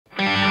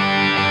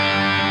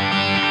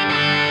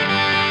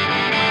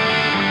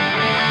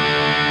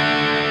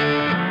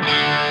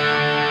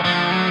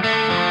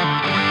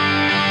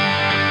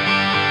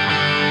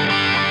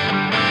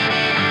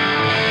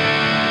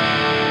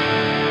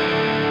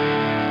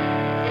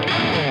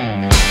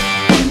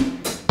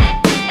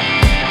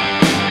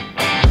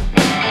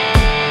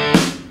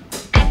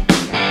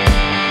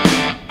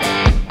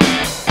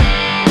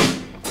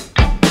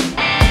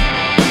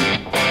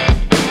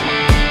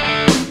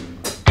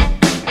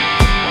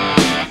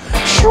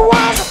She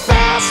was a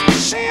fast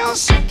machine,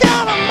 she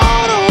got a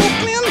motor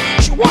clean.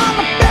 She was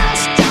the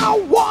best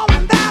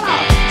woman that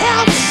I've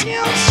ever seen.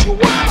 She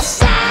was a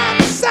side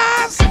to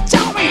side, she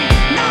told me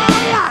no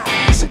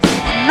lies.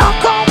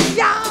 Knock on the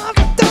yard,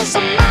 it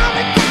doesn't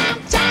matter,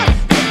 come time.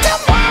 It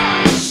didn't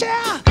want to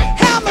share,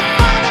 help me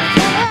find it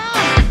for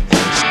her.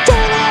 She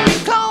told on me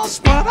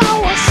close, but I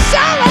was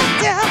selling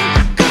there.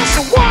 Cause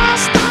the world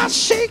started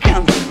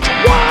shaking, the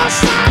world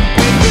started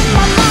breaking.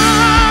 My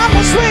mind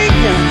was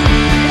waking,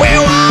 we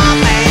were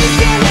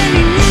making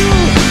any new.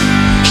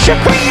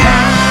 Shook me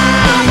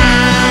all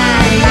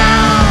night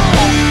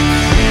long.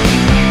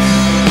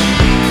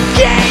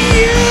 Yeah,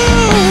 you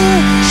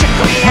shook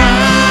me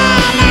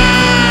all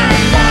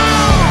night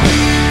long.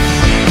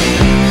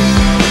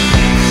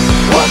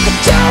 Work a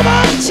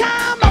double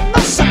time, I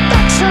must have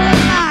touched her at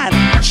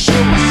night. She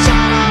was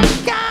son of a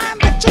kind,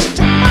 but just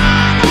a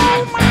mine,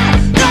 oh mine.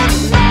 Don't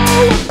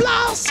know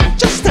applause,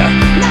 just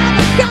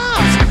another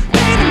cause.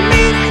 Made a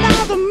meeting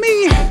out of me,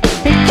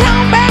 and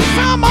come back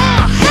from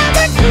all. Had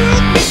a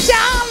good be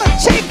down to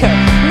take her,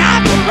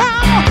 knock her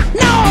around.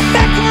 Now I'm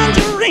back on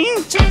the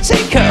ring to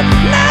take her,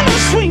 not a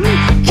swing.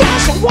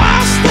 Cause the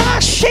world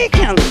started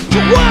shaking,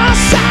 the world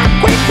started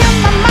quaking.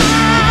 My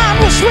mind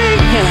was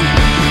waking,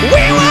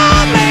 we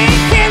were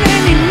making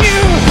any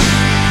new.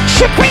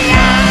 Shook me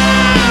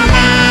all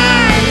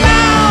night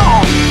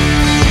long.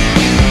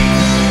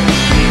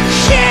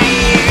 Yeah,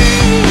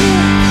 you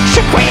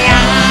shook me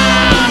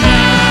all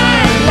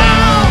night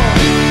long.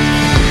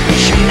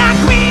 She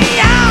knocked me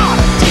out,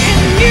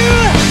 didn't you?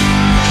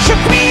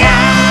 Shook me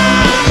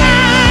all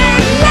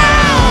night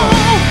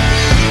long.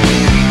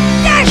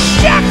 Yeah,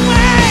 shook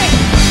me.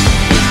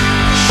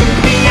 Shook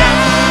me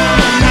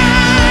all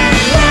night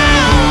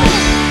long.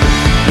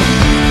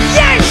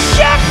 Yeah,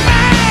 shook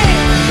me.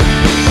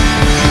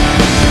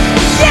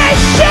 Yeah,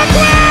 shook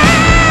me.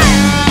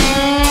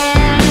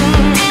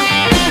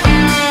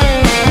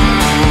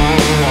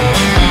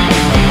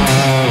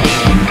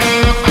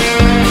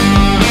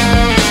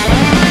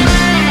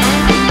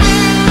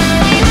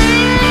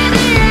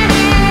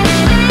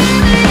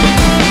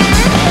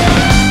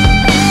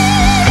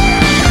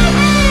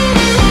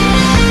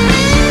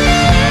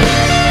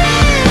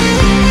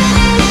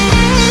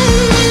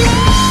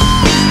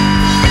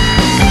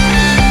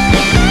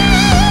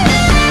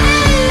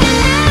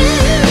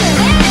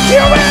 You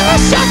really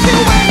shook me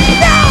when you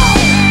know.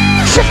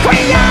 Shook me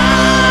all